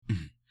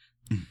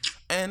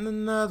and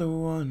another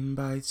one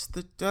bites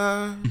the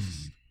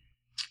dust.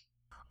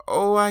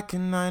 Oh, why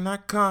can I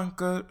not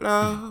conquer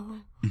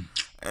love?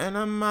 And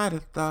I might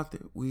have thought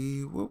that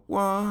we were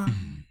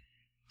one.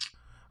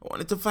 I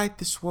wanted to fight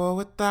this war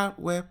without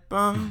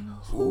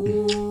weapons.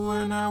 Ooh,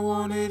 and I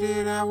wanted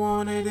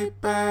it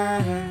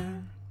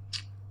bad.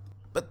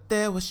 But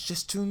there was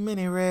just too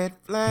many red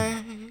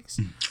flags,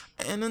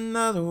 and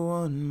another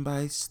one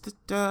bites the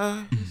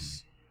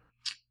dust.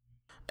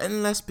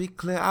 And let's be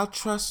clear, I'll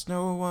trust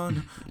no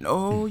one.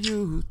 No,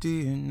 you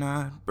did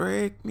not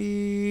break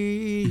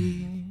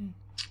me.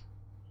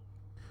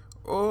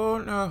 Oh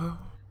no,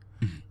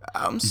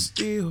 I'm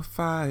still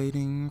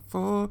fighting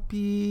for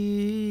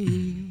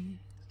peace.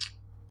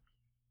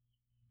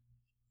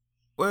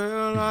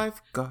 Well,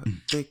 I've got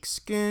thick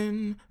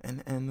skin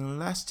and an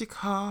elastic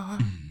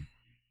heart,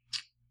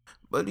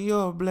 but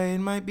your blade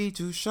might be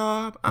too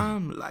sharp.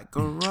 I'm like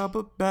a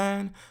rubber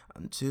band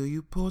until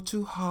you pull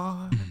too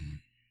hard.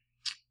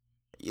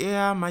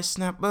 Yeah, I might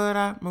snap, but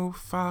I move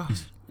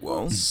fast.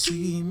 Won't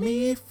see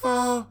me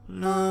fall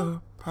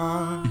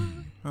apart,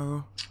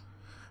 no,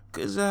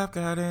 'cause I've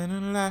got an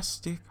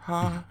elastic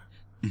heart,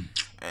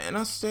 and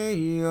I'll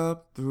stay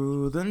up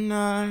through the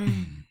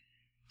night.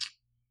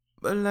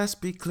 But let's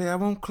be clear, I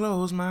won't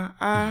close my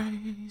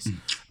eyes,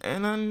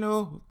 and I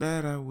know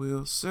that I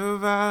will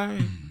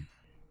survive.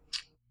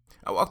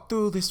 I walked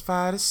through this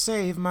fire to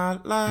save my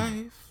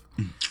life,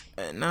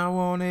 and I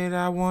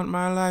want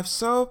my life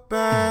so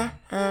bad,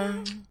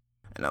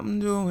 and I'm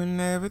doing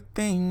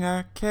everything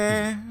I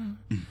can.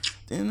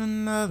 Then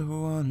another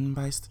one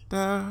bites the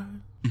dust.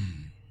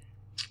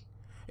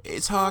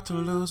 It's hard to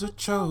lose a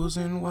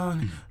chosen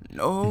one.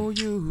 No,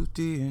 you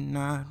did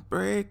not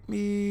break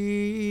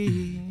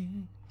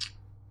me.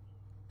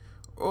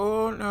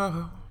 Oh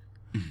no,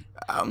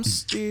 I'm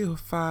still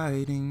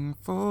fighting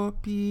for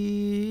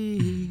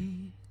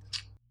peace.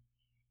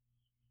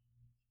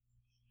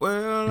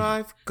 Well,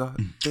 I've got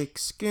thick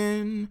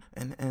skin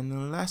and an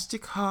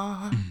elastic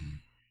heart,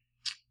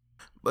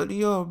 but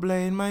your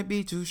blade might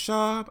be too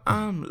sharp.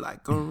 I'm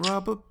like a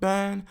rubber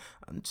band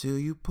until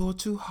you pull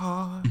too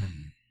hard.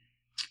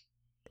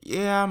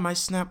 Yeah, I might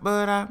snap,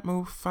 but I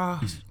move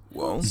fast.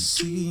 Won't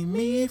see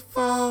me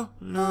fall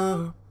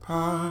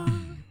apart,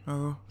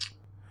 no,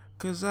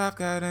 'cause I've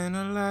got an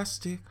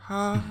elastic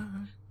heart.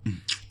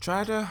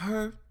 Try to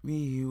hurt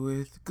me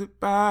with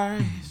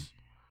goodbyes,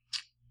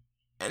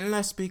 and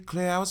let's be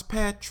clear, I was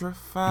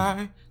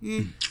petrified.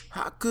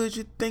 How could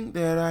you think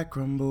that I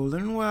crumble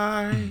and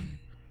why?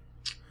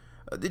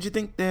 Or did you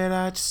think that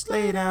I'd just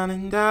lay down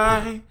and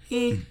die?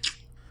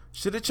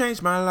 Should've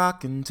changed my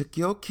lock and took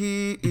your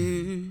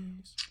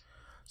keys,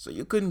 so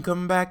you couldn't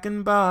come back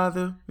and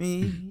bother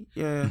me,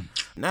 yeah.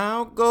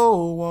 Now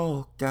go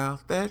walk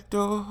out that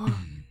door,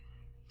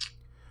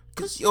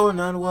 'cause you're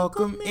not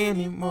welcome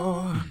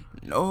anymore.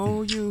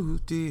 No, you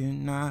did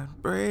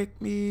not break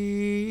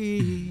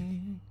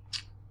me.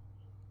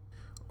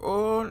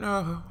 Oh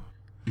no,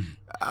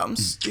 I'm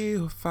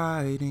still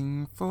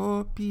fighting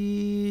for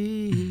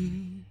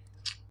peace.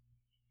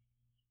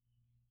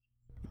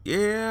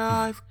 Yeah,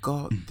 I've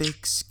got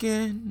thick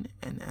skin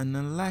and an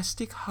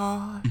elastic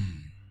heart,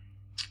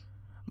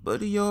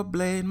 but your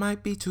blade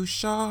might be too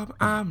sharp.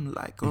 I'm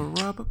like a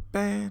rubber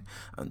band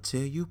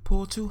until you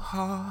pull too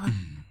hard.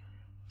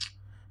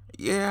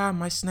 Yeah, I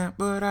might snap,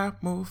 but I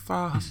move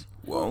fast.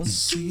 Won't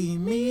see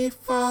me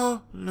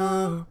fall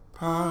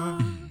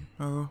apart,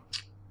 no,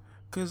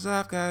 'cause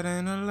I've got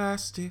an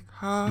elastic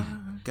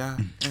heart.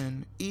 Got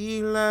an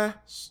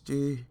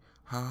elastic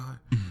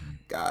heart.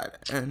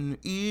 Got an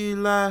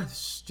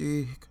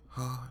elastic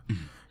heart.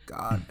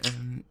 Got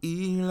an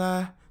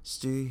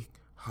elastic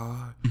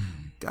heart.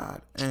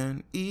 Got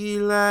an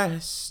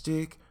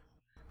elastic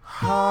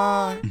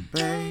heart,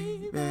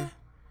 baby.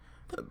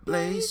 The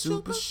blade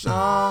super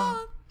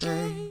sharp,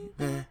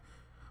 baby.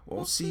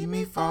 Won't see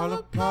me fall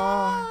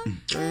apart,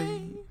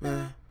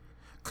 baby,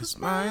 'cause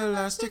my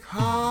elastic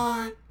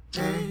heart,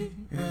 baby.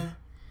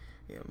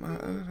 Yeah, my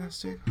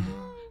elastic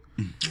heart.